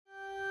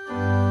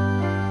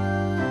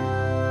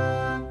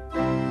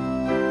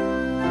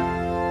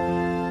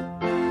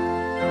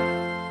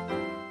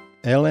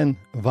Elen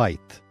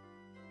Vajt.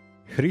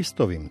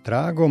 Hristovim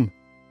tragom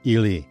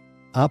ili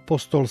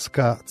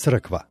apostolska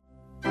crkva.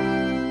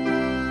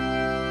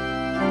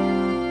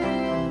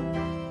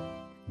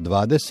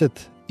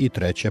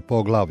 23.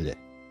 poglavlje.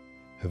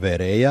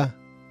 Verija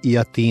i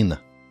Atina.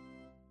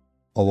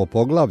 Ovo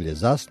poglavlje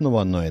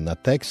zasnovano je na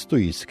tekstu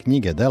iz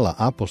knjige Dela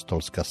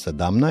apostolska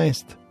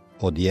 17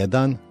 od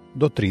 1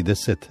 do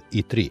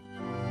 33.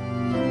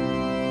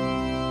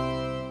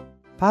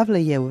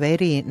 Pavle je u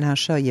Veriji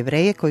našao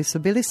Jevreje koji su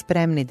bili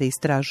spremni da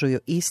istražuju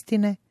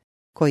istine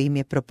koje im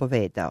je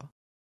propovedao.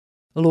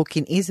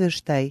 Lukin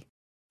izveštaj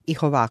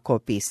ih ovako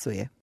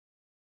opisuje.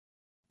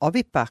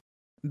 Ovi pak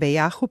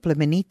bejahu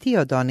plemenitiji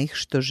od onih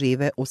što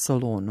žive u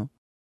Solunu.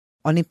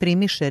 Oni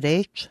primiše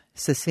reč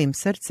sa svim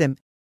srcem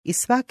i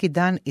svaki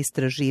dan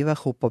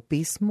istraživahu po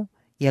pismu,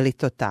 je li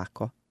to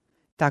tako.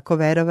 Tako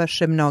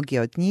verovaše mnogi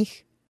od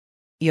njih,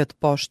 i od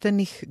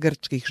poštenih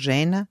grčkih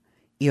žena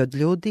i od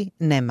ljudi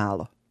ne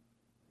malo.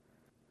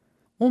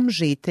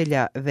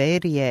 Žitelja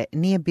Verije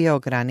nije bio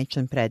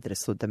ograničen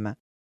predrasudama.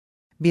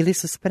 Bili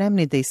su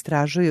spremni da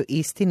istražuju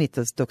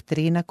istinitost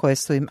doktrina koje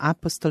su im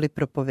apostoli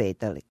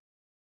propovedali.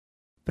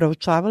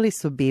 Proučavali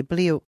su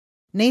Bibliju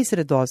ne iz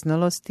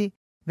radoznalosti,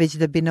 već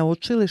da bi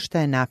naučili šta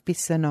je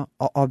napisano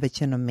o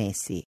obećanom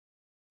Mesiji.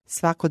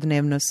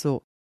 Svakodnevno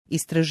su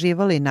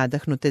istraživali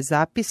nadahnute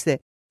zapise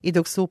i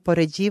dok su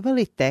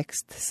upoređivali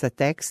tekst sa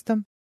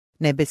tekstom,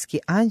 nebeski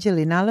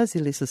anđeli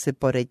nalazili su se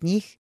pored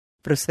njih,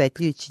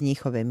 prosvetljujući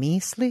njihove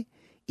misli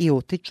i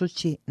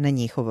utičući na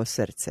njihovo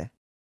srce.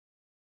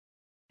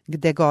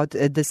 Gde god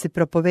da se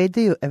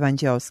propovedaju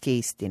evanđeoske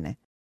istine,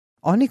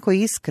 oni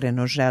koji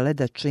iskreno žele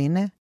da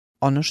čine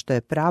ono što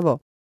je pravo,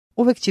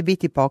 uvek će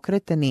biti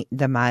pokretani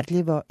da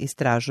marljivo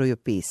istražuju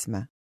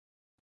pisma.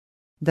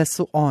 Da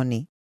su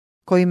oni,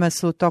 kojima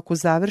su u toku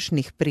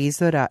završnih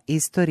prizora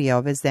istorije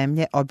ove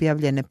zemlje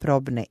objavljene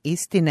probne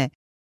istine,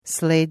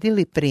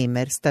 sledili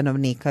primer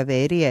stanovnika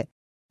Verije,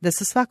 da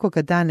su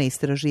svakoga dana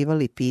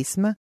istraživali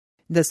pisma,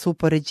 da su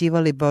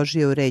upoređivali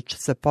Božju reč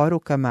sa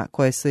porukama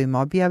koje su im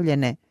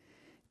objavljene,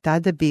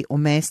 tada bi u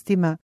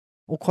mestima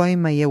u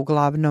kojima je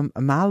uglavnom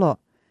malo,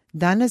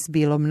 danas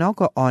bilo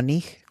mnogo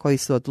onih koji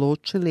su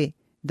odlučili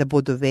da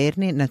budu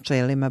verni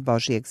načelima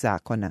Božjeg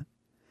zakona.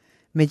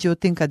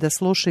 Međutim, kada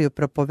slušaju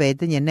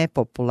propovedanje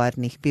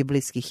nepopularnih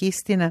biblijskih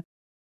istina,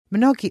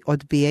 mnogi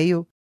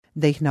odbijaju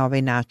da ih na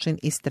ovaj način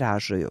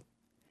istražuju.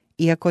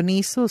 Iako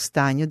nisu u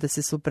stanju da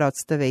se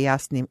suprotstave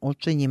jasnim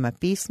učenjima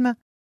pisma,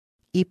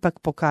 ipak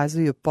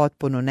pokazuju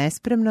potpunu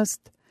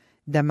nespremnost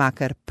da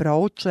makar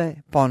prouče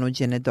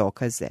ponuđene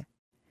dokaze.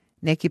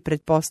 Neki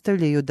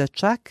pretpostavljaju da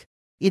čak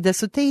i da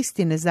su te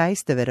istine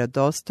zaista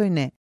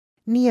verodostojne,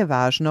 nije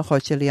važno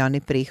hoće li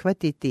oni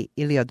prihvatiti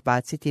ili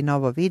odbaciti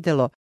novo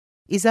videlo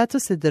i zato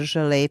se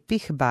drže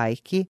lepih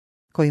bajki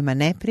kojima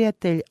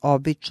neprijatelj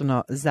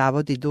obično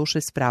zavodi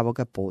duše s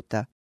pravoga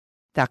puta.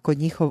 Tako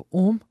njihov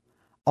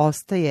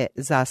ostaje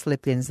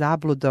zaslepljen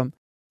zabludom,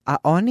 a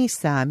oni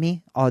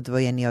sami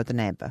odvojeni od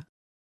neba.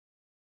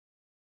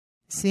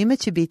 Svima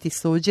će biti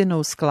suđeno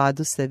u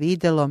skladu sa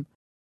videlom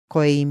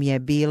koje im je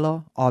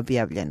bilo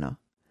objavljeno.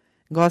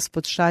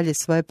 Gospod šalje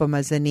svoje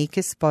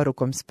pomazanike s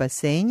porukom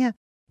spasenja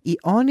i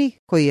oni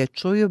koji je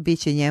čuju bit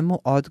će njemu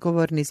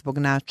odgovorni zbog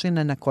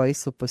načina na koji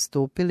su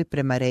postupili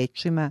prema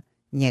rečima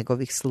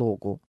njegovih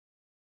slugu.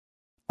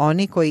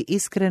 Oni koji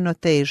iskreno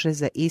teže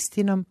za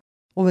istinom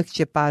uvek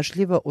će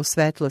pažljivo u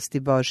svetlosti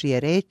Božje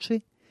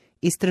reči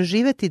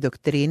istraživati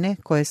doktrine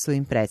koje su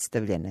im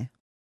predstavljene.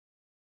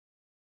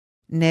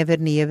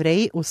 Neverni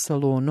Jevreji u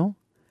Solunu,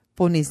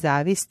 puni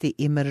zavisti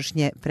i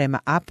mržnje prema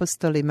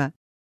apostolima,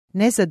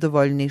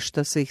 nezadovoljni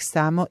što su ih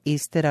samo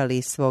isterali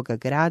iz svoga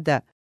grada,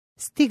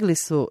 stigli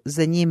su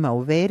za njima u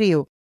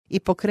Veriju i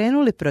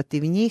pokrenuli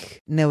protiv njih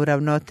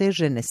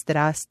neuravnotežene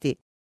strasti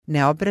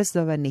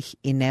neobrazovanih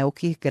i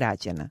neukih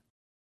građana.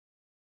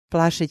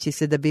 Plašeći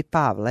se da bi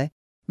Pavle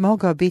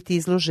mogao biti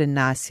izložen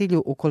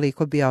nasilju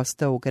ukoliko bi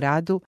ostao u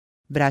gradu,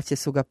 braća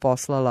su ga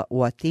poslala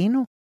u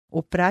Atinu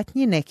u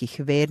pratnji nekih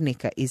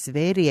vernika iz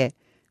Verije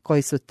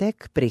koji su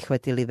tek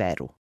prihvatili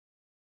veru.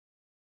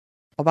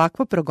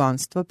 Ovakvo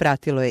progonstvo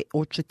pratilo je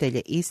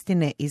učitelje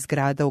istine iz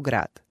grada u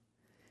grad.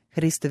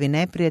 Hristovi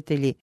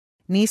neprijatelji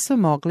nisu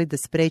mogli da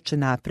spreče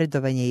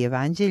napredovanje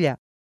evanđelja,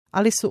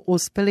 ali su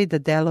uspeli da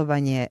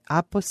delovanje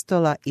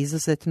apostola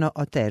izuzetno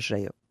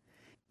otežaju.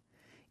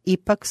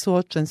 Ipak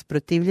suočen s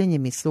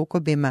protivljenjem i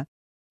sukobima,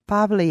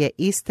 Pavle je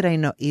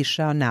istrajno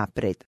išao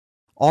napred,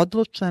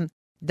 odlučan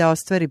da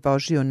ostvari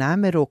Božju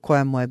nameru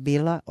koja mu je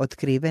bila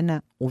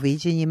otkrivena u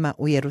viđenjima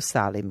u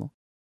Jerusalimu.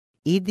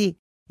 Idi,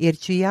 jer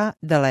ću ja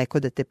daleko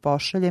da te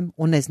pošaljem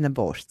u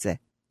neznabošce.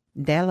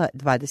 Dela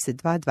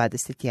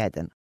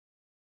 22:21.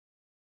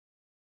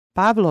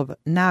 Pavlov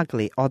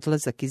nagli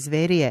odlazak iz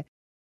Verije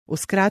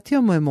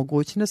uskratio mu je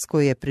mogućnost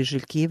koju je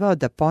priželjkivao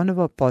da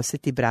ponovo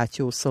poseti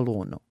braću u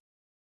Solunu.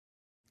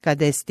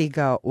 Kada je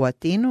stigao u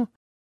Atinu,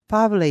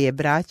 Pavle je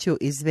braću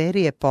iz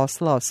Verije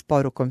poslao s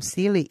porukom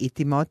Sili i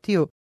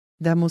Timotiju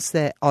da mu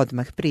se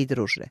odmah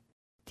pridruže.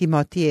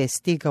 Timotije je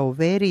stigao u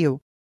Veriju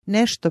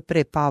nešto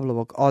pre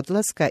Pavlovog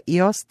odlaska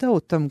i ostao u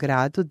tom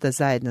gradu da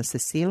zajedno sa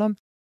silom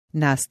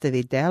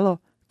nastavi delo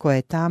koje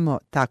je tamo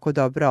tako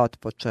dobro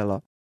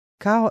otpočelo,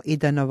 kao i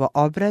da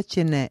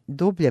novoobraćene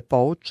dublje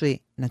pouči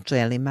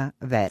načelima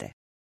vere.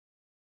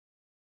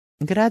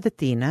 Grad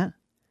Atina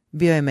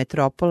bio je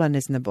metropola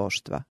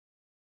neznaboštva.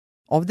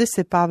 Ovde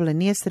se Pavle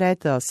nije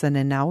sretao sa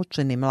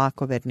nenaučenim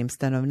lakovernim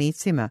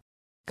stanovnicima,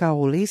 kao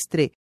u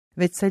Listri,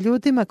 već sa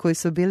ljudima koji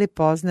su bili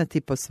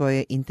poznati po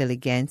svojoj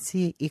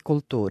inteligenciji i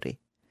kulturi.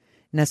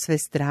 Na sve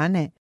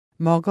strane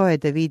mogao je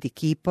da vidi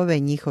kipove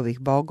njihovih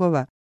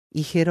bogova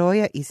i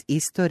heroja iz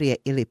istorije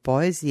ili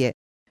poezije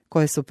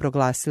koje su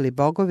proglasili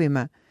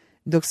bogovima,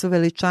 dok su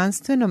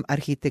veličanstvenom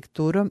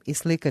arhitekturom i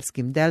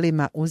slikarskim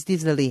delima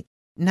uzdizali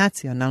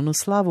nacionalnu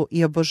slavu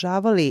i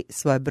obožavali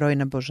svoje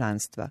brojna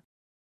božanstva.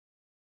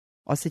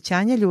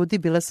 Osjećanja ljudi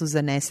bila su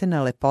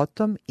zanesena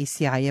lepotom i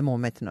sjajem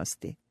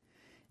umetnosti.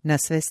 Na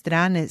sve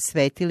strane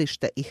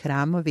svetilišta i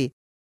hramovi,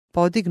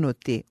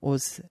 podignuti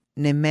uz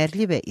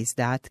nemerljive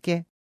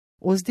izdatke,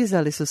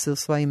 uzdizali su se u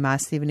svojim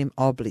masivnim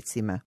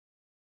oblicima.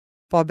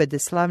 Pobede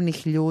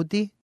slavnih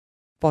ljudi,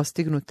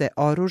 postignute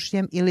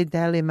oružjem ili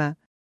delima,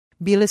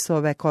 bile su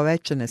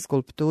ovekovečene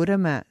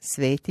skulpturama,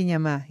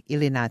 svetinjama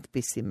ili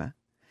natpisima.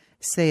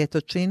 Sve je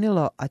to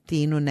činilo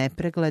Atinu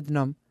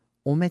nepreglednom,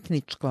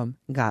 umetničkom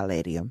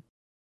galerijom.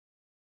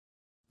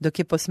 Dok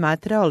je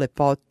posmatrao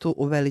lepotu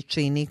u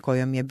veličini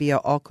kojom je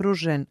bio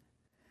okružen,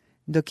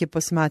 dok je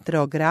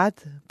posmatrao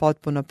grad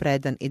potpuno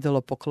predan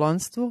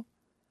idolopoklonstvu,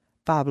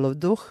 Pavlov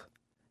duh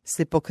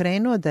se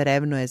pokrenuo da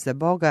revnuje za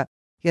Boga,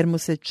 jer mu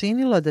se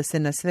činilo da se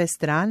na sve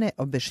strane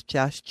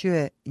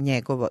obeščašćuje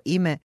njegovo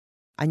ime,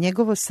 a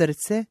njegovo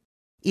srce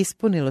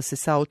ispunilo se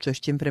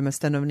saučešćem prema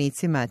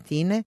stanovnicima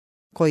Atine,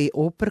 koji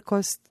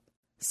uprkos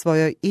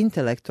svojoj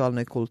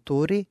intelektualnoj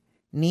kulturi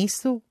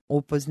nisu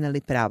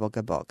upoznali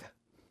pravoga Boga.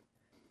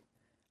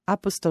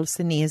 Apostol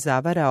se nije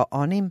zavarao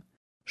onim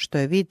što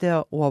je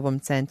video u ovom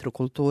centru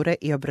kulture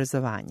i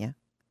obrazovanja.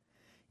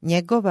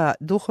 Njegova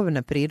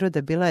duhovna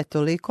priroda bila je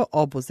toliko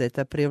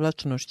obuzeta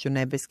privlačnošću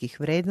nebeskih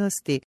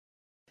vrednosti,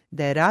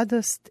 da je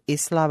radost i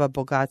slava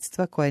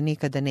bogatstva koje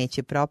nikada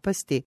neće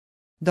propasti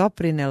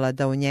doprinela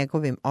da u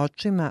njegovim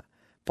očima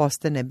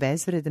postane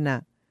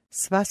bezvredna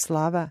sva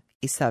slava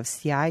i sav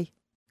sjaj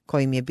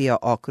kojim je bio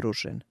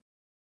okružen.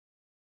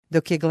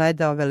 Dok je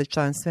gledao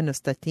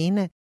veličanstvenost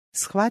Atine,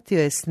 shvatio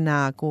je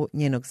snagu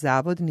njenog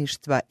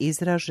zavodništva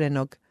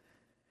izraženog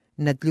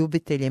nad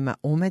ljubiteljima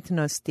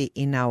umetnosti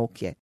i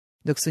nauke,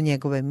 dok su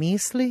njegove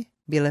misli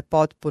bile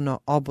potpuno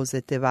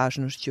obuzete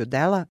važnošću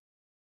dela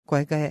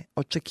koje ga je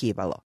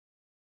očekivalo.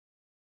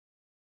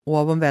 U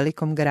ovom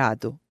velikom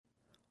gradu,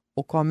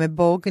 u kome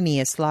Bog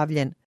nije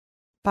slavljen,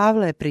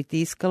 Pavla je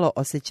pritiskalo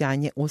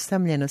osjećanje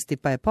usamljenosti,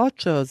 pa je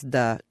počeo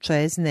da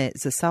čezne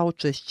za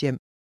saučešćem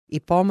i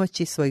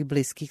pomoći svojih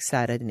bliskih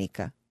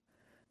saradnika.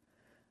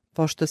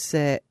 Pošto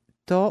se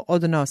to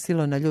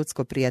odnosilo na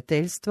ljudsko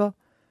prijateljstvo,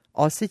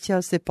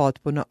 osjećao se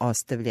potpuno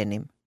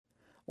ostavljenim.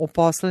 U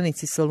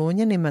poslanici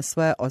Solunjanima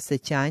svoje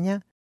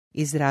osjećanja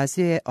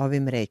izrazio je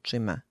ovim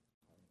rečima: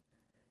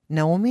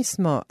 naumi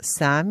smo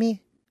sami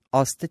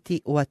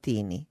ostati u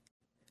Atini.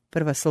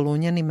 1.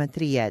 Solunjanima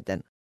 3.1.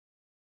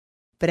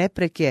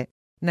 Prepreke,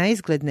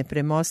 naizgled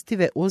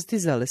nepremostive,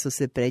 uzdizale su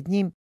se pred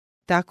njim,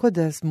 tako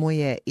da mu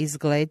je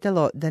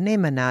izgledalo da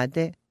nema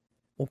nade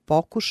u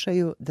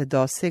pokušaju da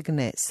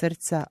dosegne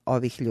srca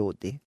ovih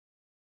ljudi.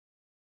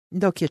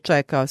 Dok je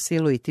čekao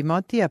Silu i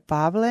Timotija,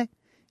 Pavle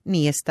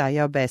nije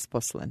stajao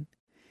besposlen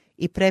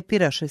i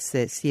prepiraše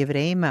se s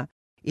Jevrejima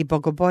i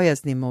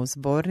bogobojaznima u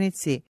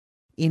zbornici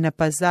i na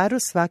pazaru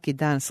svaki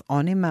dan s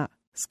onima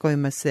s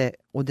kojima se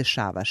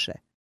udešavaše.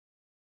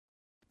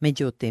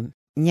 Međutim,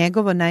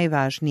 njegovo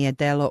najvažnije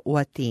delo u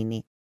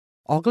Atini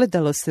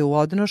ogledalo se u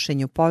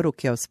odnošenju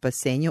poruke o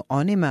spasenju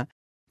onima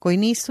koji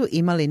nisu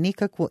imali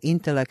nikakvu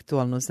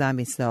intelektualnu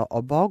zamisao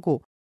o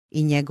Bogu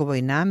i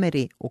njegovoj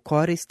nameri u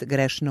korist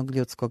grešnog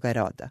ljudskog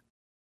roda.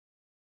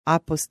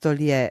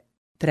 Apostol je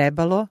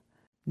trebalo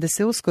da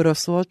se uskoro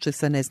suoči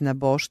sa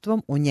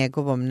neznaboštvom u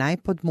njegovom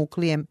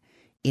najpodmuklijem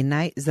i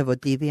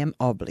najzavodljivijem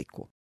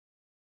obliku.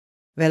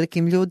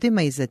 Velikim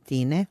ljudima iz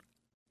Atine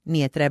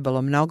nije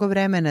trebalo mnogo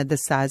vremena da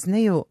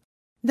saznaju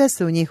da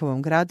se u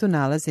njihovom gradu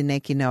nalazi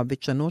neki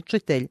neobičan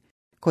učitelj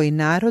koji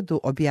narodu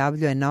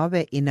objavljuje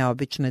nove i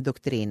neobične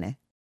doktrine.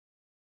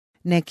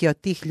 Neki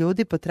od tih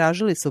ljudi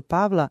potražili su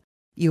Pavla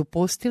i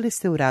upustili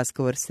se u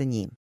razgovor sa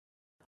njim.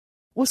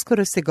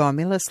 Uskoro se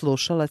gomila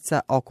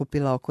slušalaca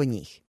okupila oko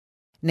njih.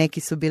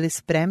 Neki su bili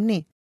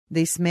spremni da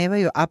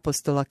ismevaju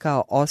apostola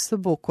kao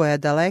osobu koja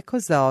daleko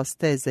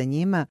zaostaje za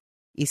njima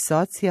i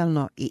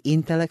socijalno i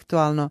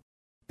intelektualno,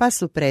 pa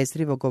su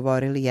prezrivo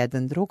govorili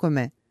jedan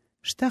drugome: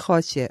 šta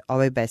hoće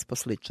ovaj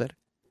besposličar?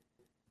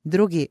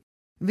 Drugi: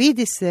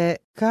 vidi se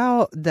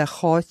kao da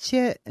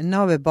hoće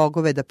nove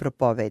bogove da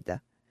propoveda,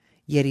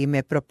 jer im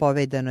je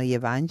propovedano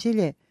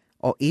evanđelje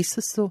o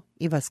Isusu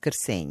i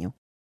vaskrsenju.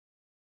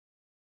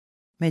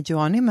 Među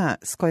onima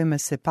s kojima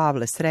se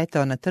Pavle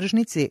sretao na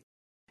tržnici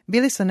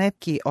bili su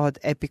neki od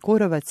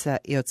epikurovaca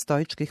i od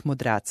stoičkih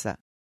mudraca.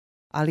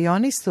 ali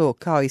oni su,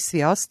 kao i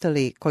svi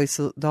ostali koji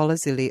su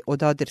dolazili u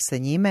dodir sa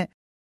njime,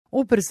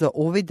 ubrzo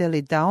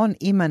uvidjeli da on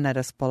ima na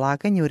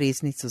raspolaganju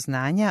riznicu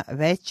znanja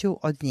veću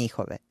od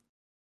njihove.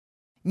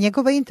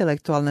 Njegova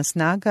intelektualna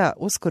snaga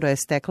uskoro je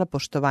stekla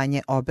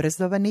poštovanje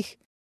obrazovanih,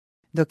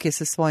 dok je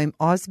sa svojim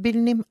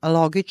ozbiljnim,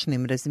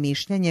 logičnim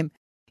razmišljanjem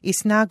i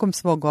snagom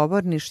svog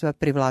govorništva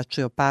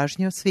privlačio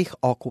pažnju svih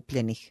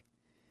okupljenih.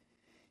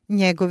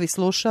 Njegovi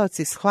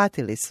slušaoci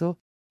shvatili su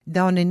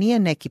da on nije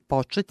neki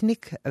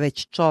početnik,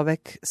 već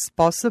čovek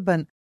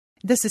sposoban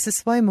da se sa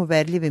svojim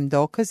uverljivim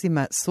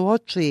dokazima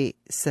suoči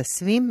sa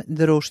svim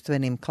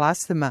društvenim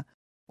klasama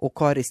u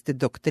korist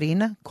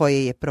doktrina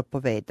koje je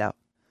propovedao.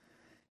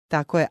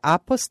 Tako je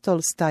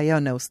apostol stajao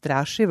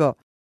neustrašivo,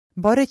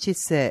 boreći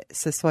se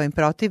sa svojim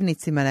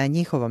protivnicima na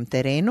njihovom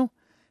terenu,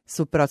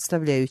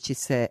 suprotstavljajući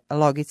se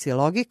logici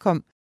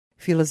logikom,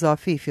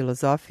 filozofiji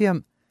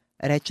filozofijom,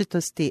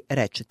 rečitosti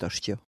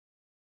rečitošću.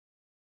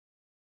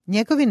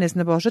 Njegovi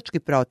neznabožački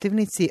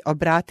protivnici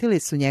obratili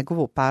su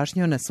njegovu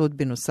pažnju na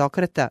sudbinu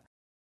Sokrata,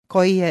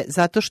 koji je,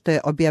 zato što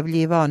je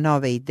objavljivao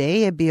nove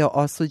ideje, bio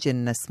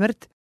osuđen na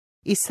smrt,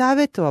 i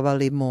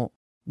savjetovali mu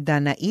da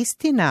na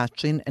isti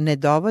način ne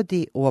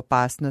dovodi u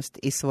opasnost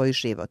i svoj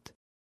život.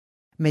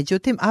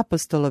 Međutim,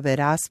 apostolove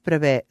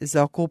rasprave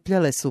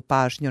zaokupljale su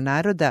pažnju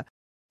naroda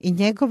i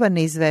njegova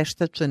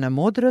neizveštačena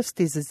mudrost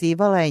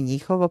izazivala je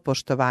njihovo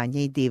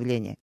poštovanje i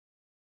divljenje.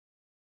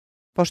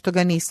 Pošto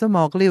ga nisu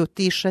mogli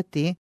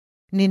utišati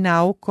ni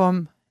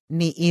naukom,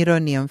 ni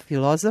ironijom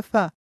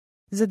filozofa,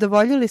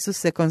 zadovoljili su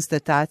se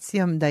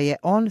konstatacijom da je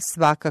on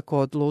svakako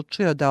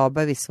odlučio da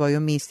obavi svoju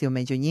misiju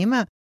među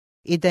njima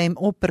i da im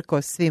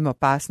uprkos svim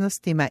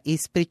opasnostima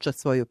ispriča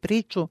svoju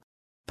priču,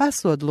 pa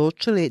su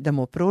odlučili da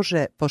mu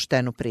pruže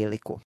poštenu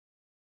priliku.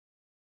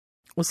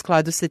 U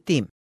skladu sa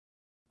tim,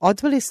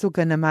 odveli su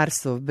ga na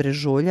Marsov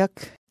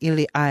brežuljak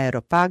ili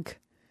aeropag.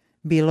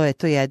 Bilo je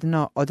to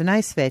jedno od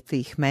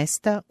najsvetlijih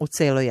mesta u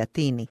celoj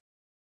Atini.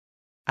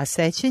 A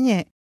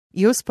sećanje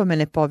i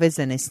uspomene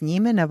povezane s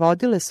njime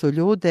navodile su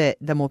ljude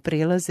da mu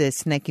prilaze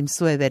s nekim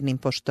suevernim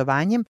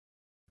poštovanjem,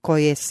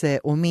 koje se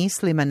u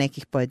mislima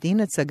nekih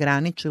pojedinaca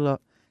graničilo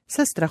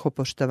sa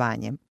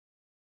strahopoštovanjem.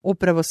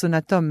 Upravo su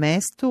na tom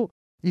mestu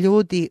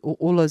ljudi u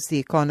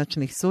ulozi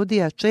konačnih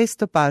sudija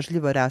često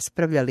pažljivo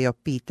raspravljali o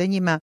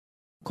pitanjima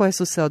koje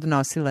su se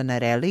odnosile na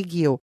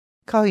religiju,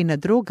 kao i na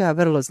druga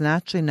vrlo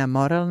značajna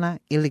moralna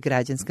ili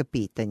građanska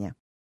pitanja.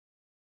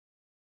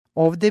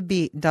 Ovde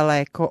bi,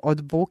 daleko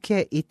od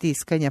buke i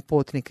tiskanja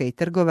putnika i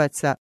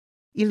trgovaca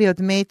ili od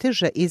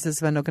meteža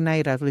izazvanog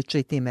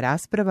najrazličitijim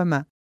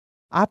raspravama,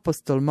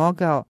 apostol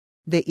mogao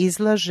da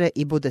izlaže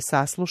i bude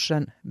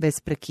saslušan bez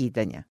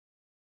prekidanja.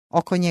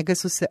 Oko njega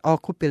su se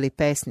okupili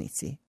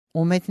pesnici,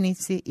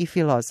 umetnici i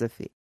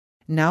filozofi,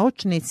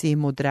 naučnici i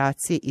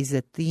mudraci iz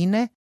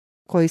Atine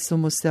koji su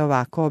mu se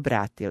ovako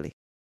obratili.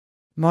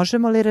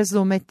 Možemo li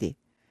razumeti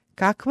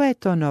kakva je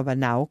to nova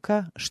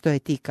nauka što je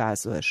ti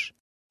kazuješ?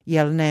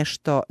 Jel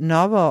nešto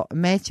novo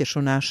mećeš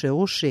u naše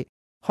uši?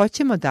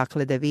 Hoćemo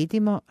dakle da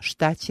vidimo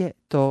šta će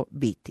to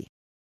biti.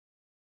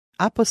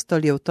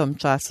 Apostol je u tom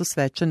času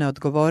svečane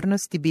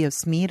odgovornosti bio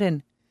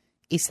smiren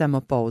i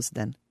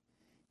samopouzdan.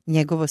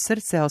 Njegovo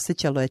srce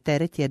osjećalo je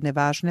teret jedne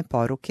važne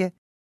poruke,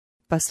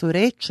 pa su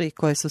reči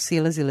koje su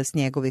silazile s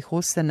njegovih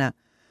usana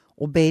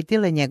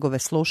ubedile njegove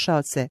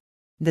slušaoce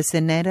da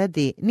se ne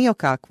radi ni o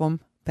kakvom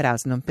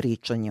praznom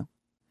pričanju.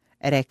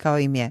 Rekao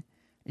im je: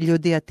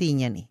 ljudi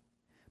Atinjani,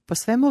 po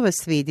svemu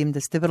vas vidim da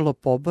ste vrlo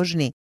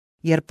pobožni,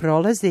 jer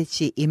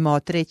prolazeći i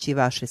motreći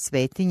vaše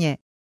svetinje,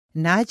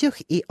 nađoh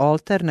i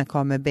oltar na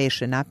kome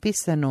beše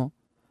napisano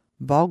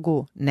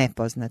Bogu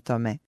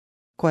nepoznatome,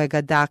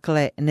 kojega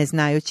dakle ne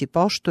znajući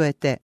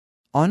poštujete,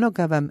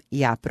 onoga vam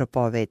ja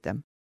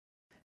propovedam.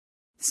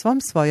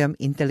 Svom svojom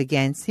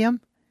inteligencijom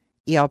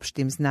i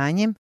opštim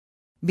znanjem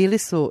bili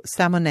su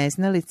samo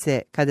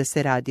neznalice kada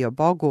se radi o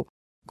Bogu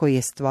koji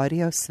je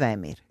stvorio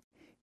svemir.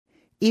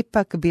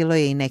 Ipak bilo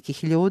je i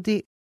nekih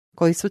ljudi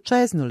koji su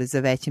čeznuli za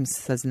većim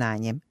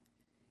saznanjem.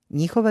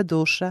 Njihova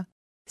duša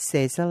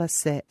sezala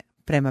se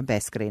prema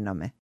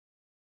beskrajnome.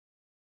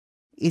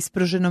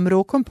 Ispruženom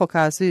rukom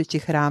pokazujući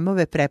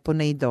hramove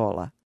prepune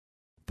idola,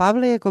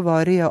 Pavle je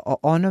govorio o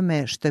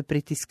onome što je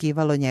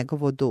pritiskivalo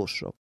njegovu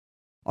dušu.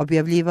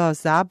 Objavljivao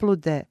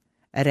zablude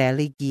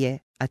religije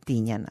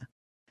Atinjana.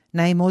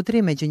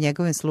 Najmudriji među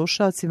njegovim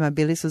slušaocima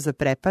bili su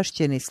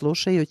zaprepašćeni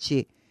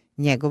slušajući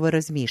njegovo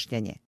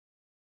razmišljanje.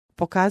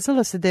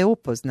 Pokazalo se da je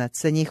upoznat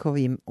sa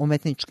njihovim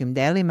umetničkim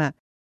delima,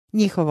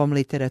 njihovom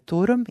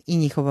literaturom i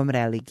njihovom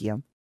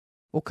religijom.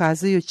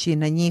 Ukazujući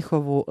na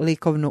njihovu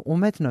likovnu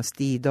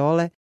umetnost i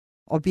idole,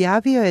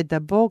 objavio je da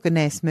Bog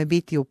ne sme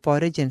biti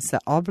upoređen sa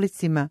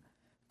oblicima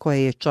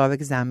koje je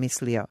čovek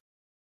zamislio.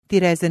 Ti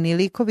rezani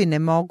likovi ne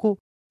mogu,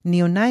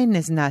 ni u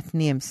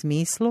najneznatnijem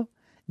smislu,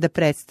 da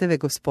predstave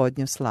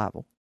Gospodnju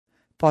slavu.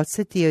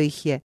 Podsjetio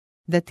ih je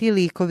da ti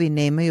likovi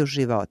nemaju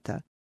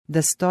života,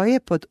 da stoje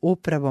pod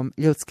upravom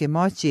ljudske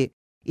moći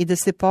i da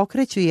se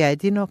pokreću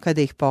jedino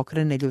kada ih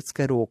pokrene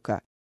ljudska ruka.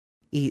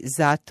 I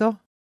zato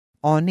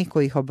oni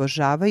koji ih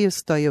obožavaju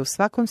stoje u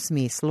svakom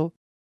smislu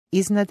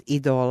iznad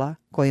idola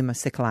kojima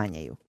se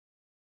klanjaju.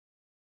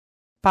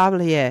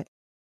 Pavle je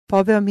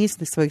poveo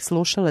misli svojih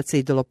slušalaca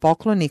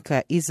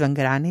idolopoklonika izvan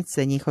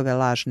granice njihove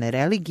lažne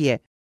religije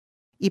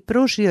i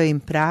pružio im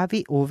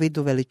pravi uvid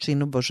u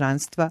veličinu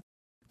božanstva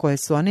koje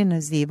su oni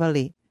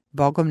nazivali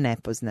Bogom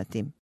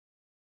nepoznatim.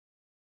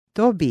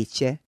 To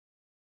biće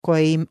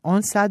koje im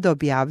on sada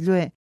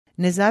objavljuje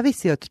ne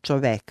zavisi od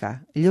čoveka,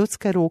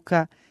 ljudska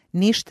ruka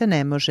ništa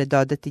ne može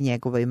dodati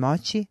njegovoj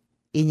moći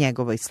i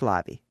njegovoj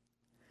slavi.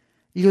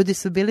 Ljudi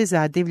su bili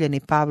zadivljeni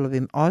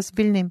Pavlovim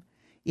ozbiljnim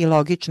i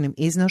logičnim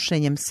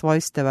iznošenjem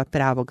svojstava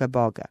pravoga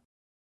Boga,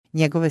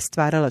 njegove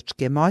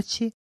stvaralačke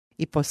moći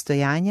i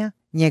postojanja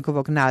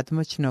njegovog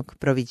nadmoćnog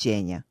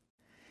proviđenja.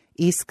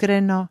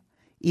 Iskreno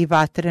i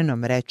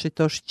vatrenom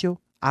rečitošću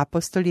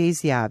apostol je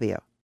izjavio: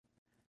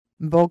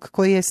 Bog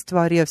koji je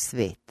stvorio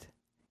svet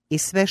i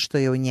sve što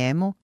je u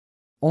njemu,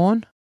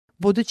 on,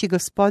 budući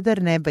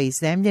gospodar neba i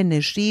zemlje,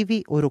 ne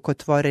živi u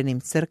rukotvorenim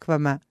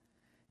crkvama,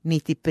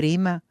 niti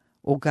prima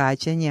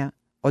ugađanja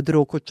od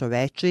ruku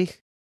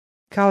čovečih,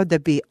 kao da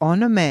bi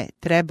onome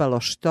trebalo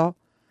što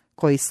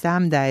koji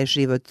sam daje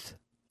život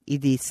i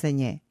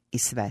disanje i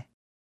sve.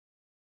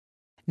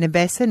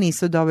 Nebesa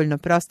nisu dovoljno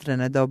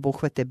prostrana da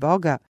obuhvate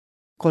Boga,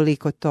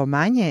 koliko to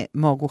manje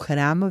mogu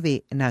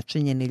hramovi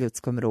načinjeni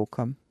ljudskom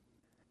rukom.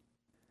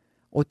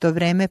 U to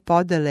vreme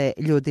podele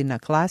ljudi na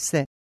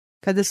klase,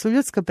 kada su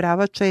ljudska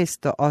prava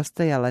često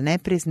ostajala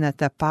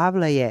nepriznata,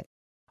 Pavle je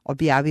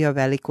objavio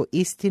veliku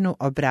istinu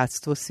o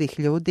bratstvu svih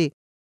ljudi,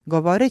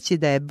 govoreći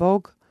da je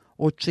Bog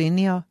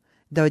učinio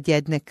da od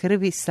jedne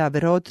krvi sav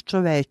rod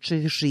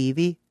čoveči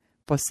živi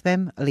po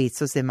svem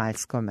licu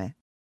zemaljskome.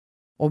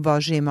 U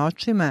Božjim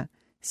očima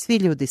svi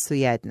ljudi su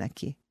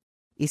jednaki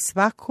i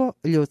svako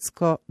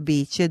ljudsko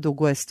biće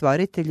duguje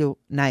stvoritelju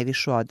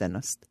najvišu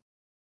odanost.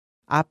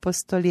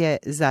 Apostol je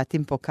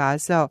zatim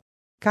pokazao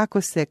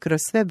kako se kroz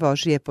sve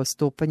Božje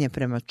postupanje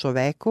prema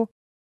čoveku,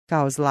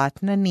 kao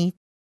zlatna nit,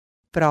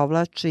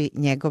 provlači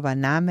njegova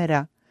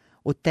namera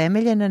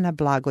utemeljena na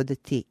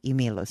blagodati i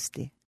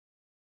milosti.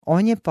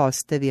 On je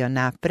postavio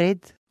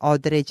napred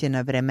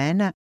određena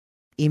vremena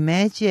i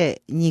međe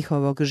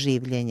njihovog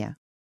življenja,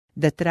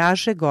 da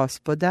traže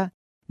Gospoda,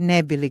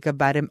 ne bi li ga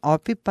barem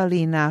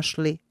opipali i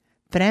našli,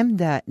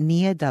 premda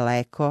nije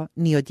daleko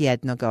ni od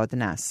jednoga od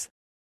nas.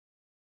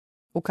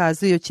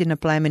 Ukazujući na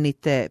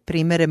plemenite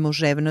primere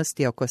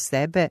muževnosti oko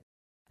sebe,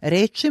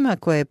 rečima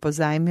koje je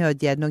pozajmio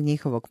od jednog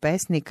njihovog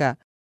pesnika,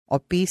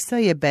 opisao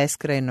je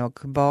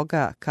beskrajnog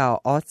Boga kao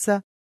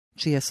oca,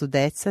 čija su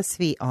deca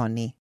svi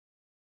oni.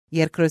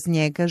 Jer kroz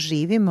njega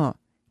živimo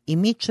i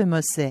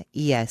mičemo se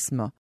i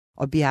jesmo,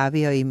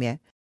 objavio im je,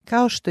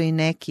 kao što i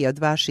neki od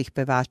vaših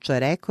pevača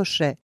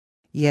rekoše,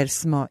 jer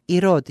smo i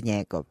rod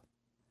njegov.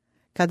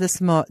 Kada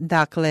smo,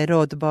 dakle,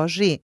 rod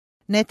Božji,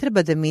 ne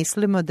treba da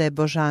mislimo da je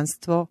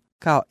božanstvo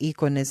kao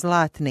ikone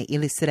zlatne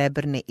ili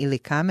srebrne ili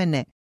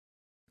kamene,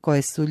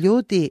 koje su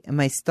ljudi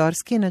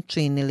majstorski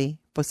načinili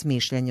po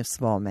smišljanju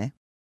svome.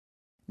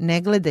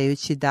 Ne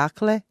gledajući,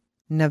 dakle,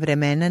 na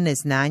vremena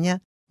neznanja,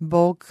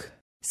 Bog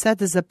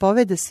sada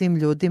zapoveda svim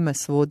ljudima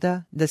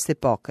svuda da se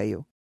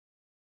pokaju.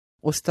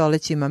 U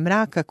stolećima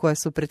mraka koja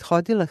su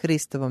prethodila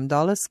Hristovom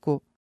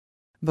dolasku,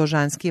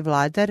 božanski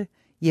vladar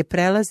je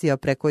prelazio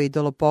preko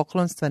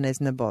idolopoklonstva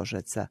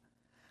neznabožaca,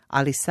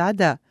 ali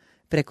sada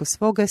preko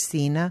svoga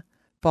sina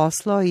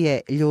poslao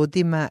je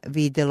ljudima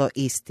videlo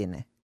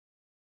istine.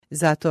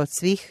 Zato od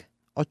svih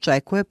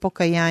očekuje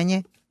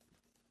pokajanje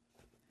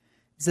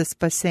za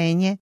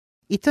spasenje,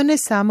 i to ne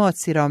samo od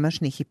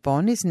siromašnih i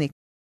poniznih,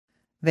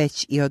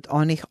 već i od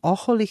onih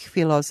oholih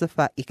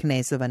filozofa i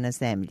knezova na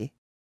zemlji.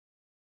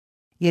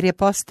 Jer je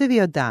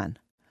postavio dan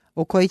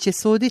u koji će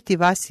suditi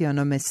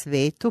vasionome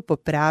svetu po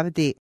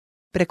pravdi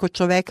preko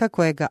čoveka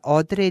kojega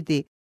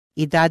odredi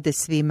i dade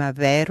svima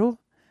veru,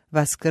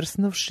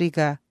 vaskrsnuvši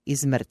ga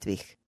iz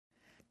mrtvih.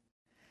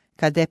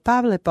 Kada je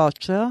Pavle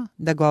počeo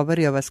da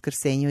govori o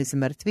vaskrsenju iz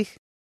mrtvih,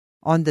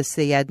 onda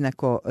se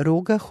jednako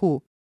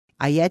rugahu,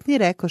 a jedni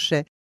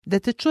rekoše da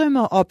te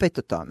čujemo opet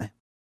o tome.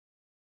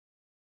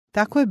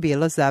 Tako je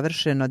bilo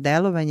završeno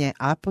delovanje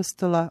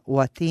apostola u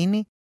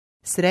Atini,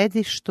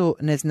 središtu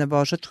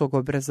neznabožačkog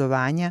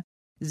obrazovanja,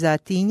 za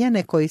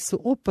Atinjane koji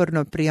su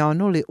uporno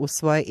prionuli u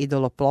svoje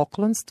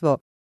idolopoklonstvo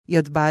i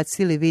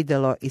odbacili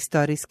videlo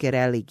istorijske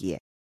religije.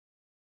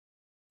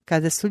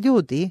 Kada su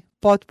ljudi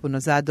potpuno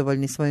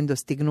zadovoljni svojim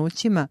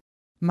dostignućima,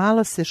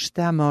 malo se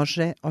šta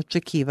može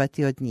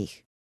očekivati od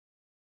njih.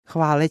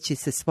 Hvaleći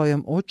se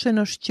svojom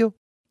učenošću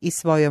i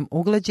svojom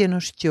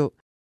uglađenošću,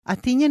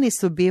 Atinjani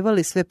su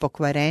bivali sve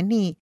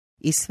pokvareniji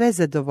i sve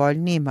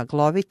zadovoljniji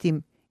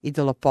maglovitim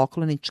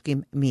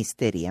idolopokloničkim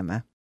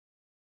misterijama.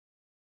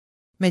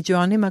 Među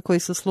onima koji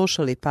su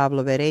slušali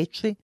Pavlove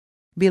reči,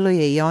 bilo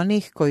je i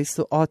onih koji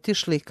su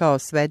otišli kao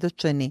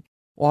svedočeni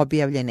u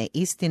objavljene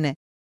istine,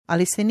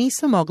 ali se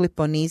nisu mogli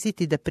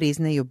poniziti da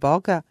priznaju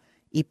Boga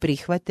i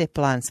prihvate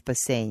plan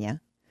spasenja.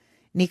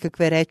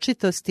 Nikakve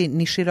rečitosti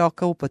ni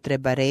široka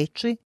upotreba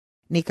reči,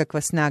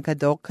 nikakva snaga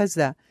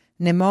dokaza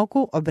ne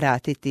mogu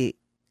obratiti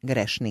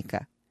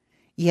grešnika.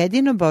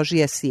 Jedino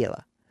Božja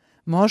sila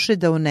može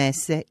da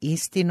unese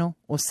istinu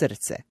u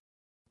srce.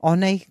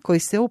 Onaj koji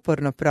se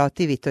uporno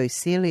protivi toj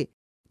sili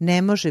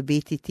ne može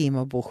biti tim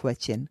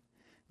obuhvaćen.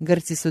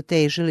 Grci su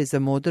težili za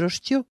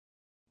mudrošću,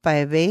 pa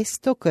je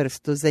vest o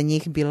krstu za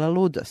njih bila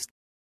ludost,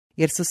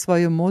 jer su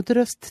svoju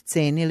mudrost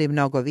cenili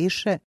mnogo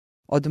više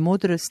od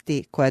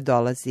mudrosti koja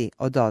dolazi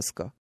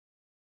odozgo.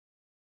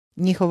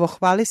 Njihovo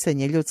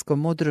hvalisanje ljudskom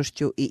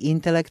mudrošću i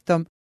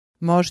intelektom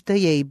možda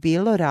je i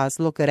bilo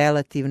razlog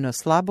relativno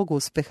slabog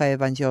uspeha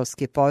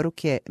evanđeoske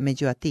poruke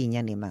među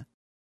Atinjanima.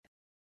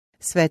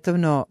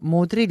 Svetovno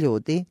mudri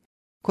ljudi,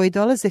 koji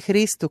dolaze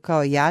Hristu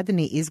kao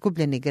jadni,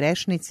 izgubljeni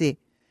grešnici,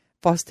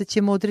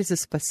 postaće mudri za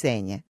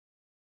spasenje,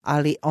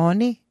 ali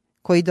oni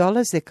koji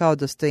dolaze kao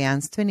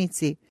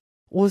dostojanstvenici,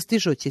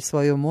 uzdižući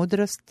svoju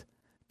mudrost,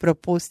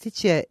 propustit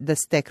će da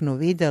steknu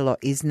videlo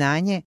i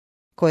znanje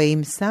koje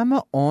im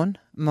samo on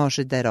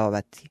može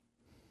darovati.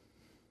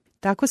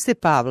 Tako se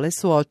Pavle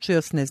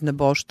suočio s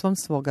neznaboštvom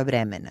svoga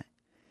vremena.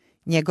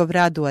 Njegov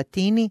rad u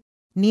Atini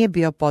nije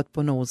bio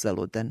potpuno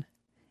uzaludan.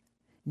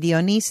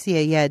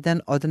 Dionisije,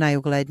 jedan od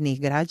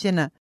najuglednijih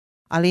građana,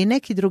 ali i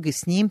neki drugi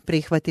s njim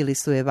prihvatili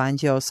su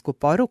evanđeosku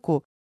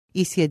poruku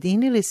i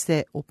sjedinili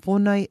se u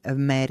punoj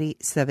meri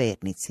sa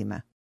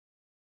vernicima.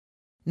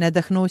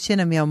 Nadahnuće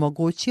nam je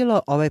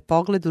omogućilo ovaj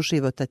pogled u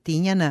život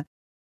Atinjana,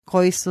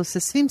 koji su sa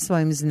svim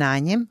svojim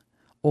znanjem,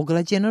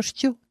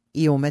 uglađenošću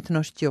i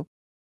umetnošću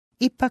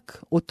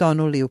ipak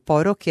utonuli u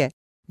poroke,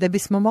 da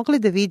bismo mogli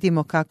da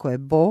vidimo kako je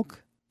Bog,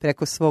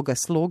 preko svoga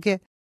sluge,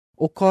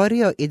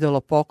 ukorio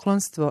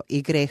idolopoklonstvo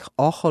i greh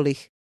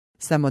oholih,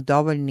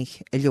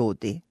 samodovoljnih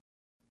ljudi.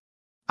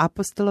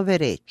 Apostolove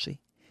reči,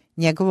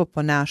 njegovo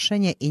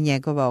ponašanje i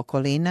njegova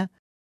okolina,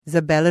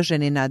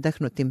 zabeleženi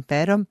nadahnutim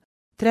perom,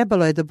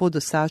 trebalo je da budu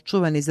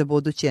sačuvani za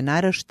buduće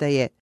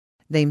naraštaje,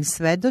 da im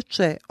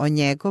svedoče o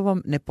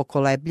njegovom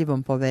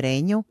nepokolebljivom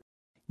poverenju,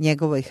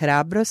 njegovoj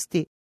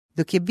hrabrosti,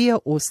 dok je bio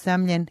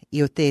usamljen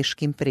i u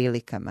teškim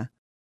prilikama,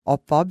 o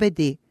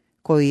pobedi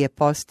koju je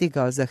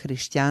postigao za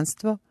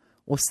hrišćanstvo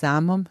u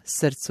samom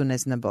srcu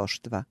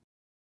neznaboštva.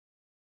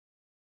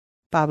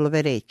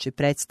 Pavlove reči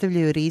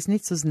predstavljaju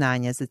riznicu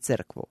znanja za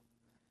crkvu.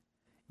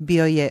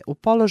 Bio je u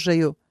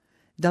položaju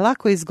da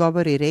lako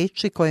izgovori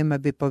reči kojima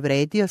bi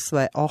povredio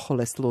svoje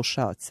ohole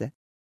slušaoce,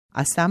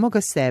 a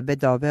samoga sebe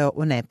doveo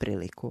u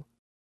nepriliku.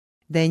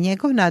 Da je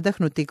njegov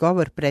nadahnuti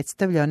govor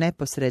predstavljao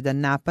neposredan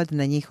napad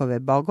na njihove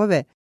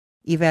bogove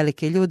i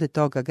velike ljude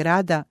toga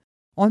grada,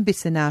 on bi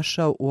se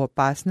našao u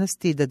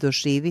opasnosti da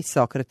doživi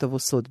Sokratovu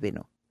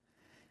sudbinu.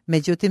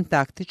 Međutim,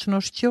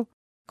 taktičnošću,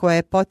 koja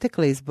je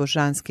potekla iz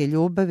božanske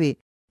ljubavi,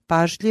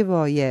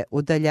 pažljivo je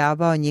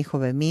udaljavao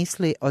njihove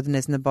misli od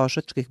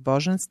neznabošačkih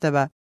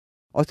božanstava,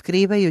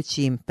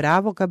 otkrivajući im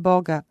pravoga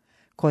Boga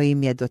koji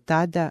im je do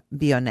tada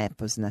bio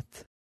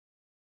nepoznat.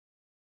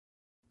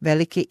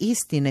 Velike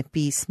istine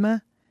pisma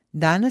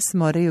danas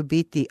moraju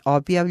biti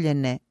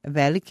objavljene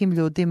velikim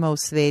ljudima u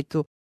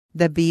svetu,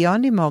 da bi i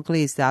oni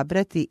mogli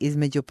izabrati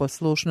između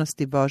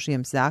poslušnosti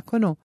Božjem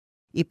zakonu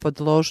i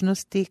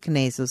podložnosti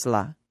knezu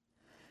zla.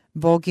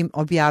 Bog im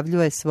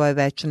objavljuje svoje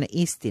večne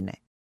istine,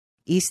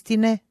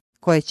 istine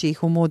koje će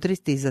ih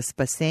umudriti za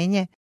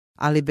spasenje,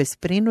 ali bez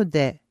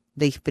prinude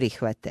da ih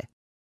prihvate.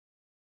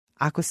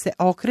 Ako se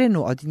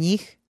okrenu od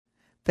njih,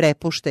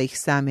 prepušta ih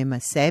samima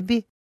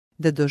sebi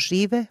da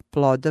dožive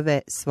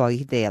plodove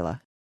svojih dela.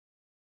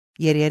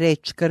 Jer je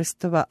reč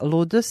krstova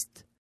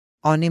ludost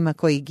onima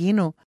koji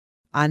ginu,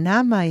 a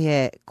nama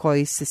je,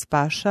 koji se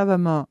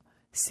spašavamo,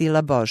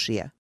 sila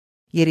Božija.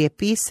 Jer je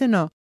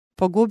pisano,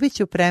 pogubit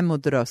ću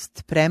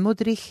premudrost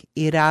premudrih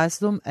i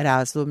razum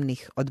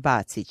razumnih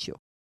odbacit ću.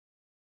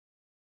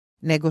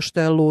 Nego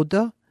što je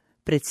ludo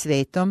pred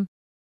svetom,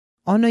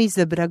 ono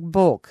izabrak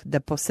Bog da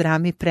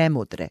posrami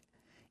premudre,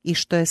 i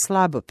što je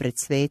slabo pred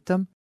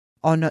svetom,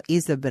 ono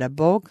izabra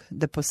Bog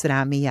da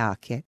posrami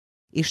jake,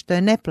 i što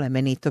je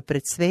neplemenito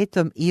pred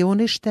svetom i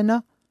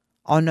uništeno,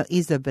 ono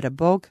izabra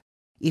Bog,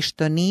 i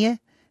što nije,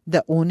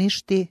 da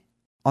uništi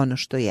ono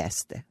što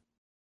jeste.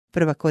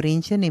 1.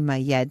 Korinćanima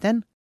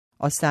 1,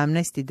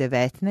 18 i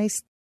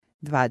 19,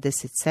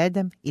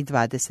 27 i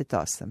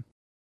 28.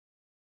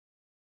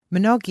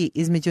 Mnogi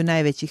između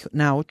najvećih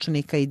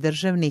naučnika i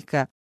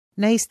državnika,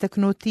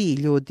 najistaknutiji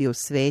ljudi u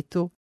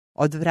svetu,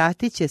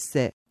 odvratit će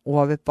se u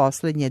ove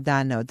posljednje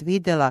dane od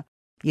videla,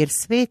 jer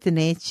svet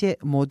neće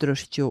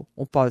mudrošću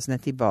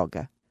upoznati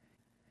Boga.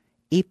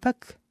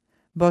 Ipak,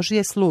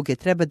 Božje sluge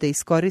treba da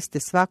iskoriste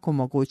svaku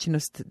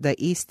mogućnost da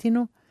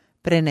istinu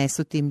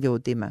prenesu tim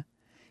ljudima.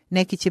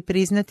 Neki će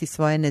priznati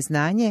svoje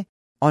neznanje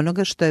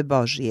onoga što je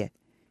Božije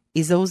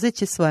i zauzet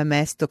će svoje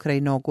mesto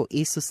kraj nogu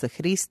Isusa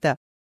Hrista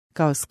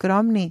kao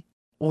skromni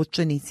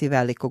učenici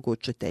velikog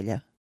učitelja.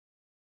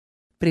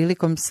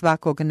 Prilikom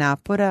svakog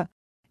napora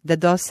da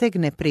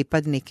dosegne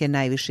pripadnike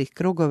najviših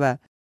krugova,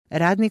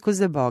 radniku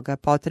za Boga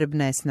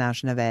potrebna je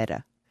snažna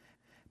vera.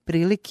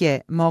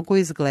 Prilike mogu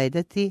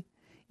izgledati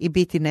i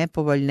biti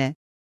nepovoljne,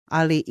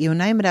 ali i u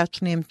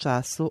najmračnijem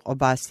času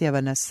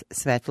obasjava nas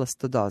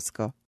svetlost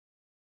odozgo.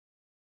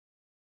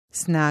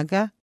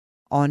 Snaga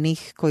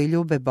onih koji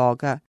ljube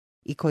Boga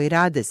i koji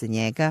rade za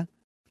njega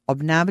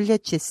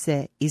obnavljat će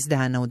se iz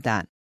dana u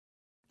dan.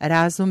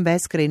 Razum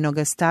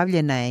beskrajnoga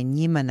stavljena je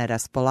njima na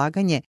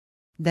raspolaganje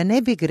da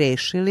ne bi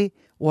grešili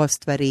u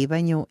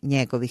ostvarivanju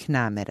njegovih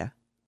namera.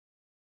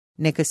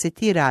 Neka se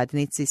ti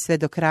radnici sve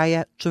do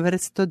kraja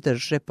čvrsto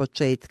drže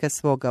početka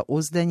svoga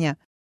uzdanja,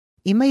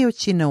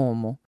 imajući na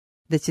umu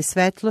da će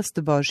svetlost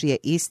Božje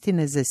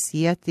istine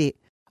zasijati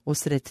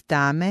usred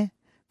tame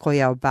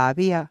koja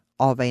obavija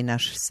ovaj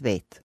naš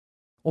svet.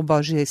 U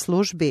Božjoj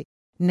službi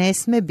ne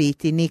sme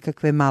biti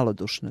nikakve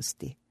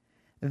malodušnosti.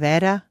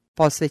 Vera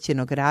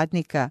posvećenog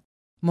radnika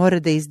mora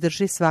da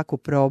izdrži svaku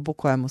probu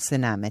koja mu se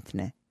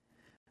nametne.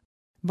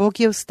 Bog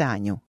je u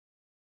stanju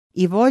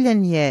i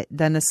voljan je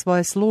da na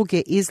svoje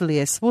sluge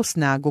izlije svu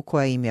snagu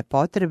koja im je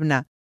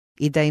potrebna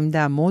i da im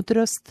da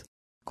mudrost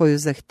koju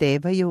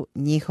zahtevaju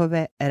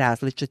njihove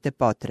različite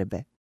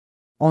potrebe.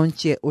 On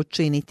će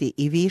učiniti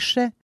i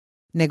više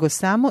nego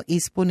samo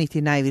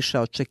ispuniti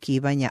najviša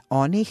očekivanja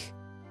onih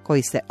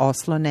koji se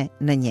oslone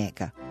na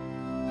njega.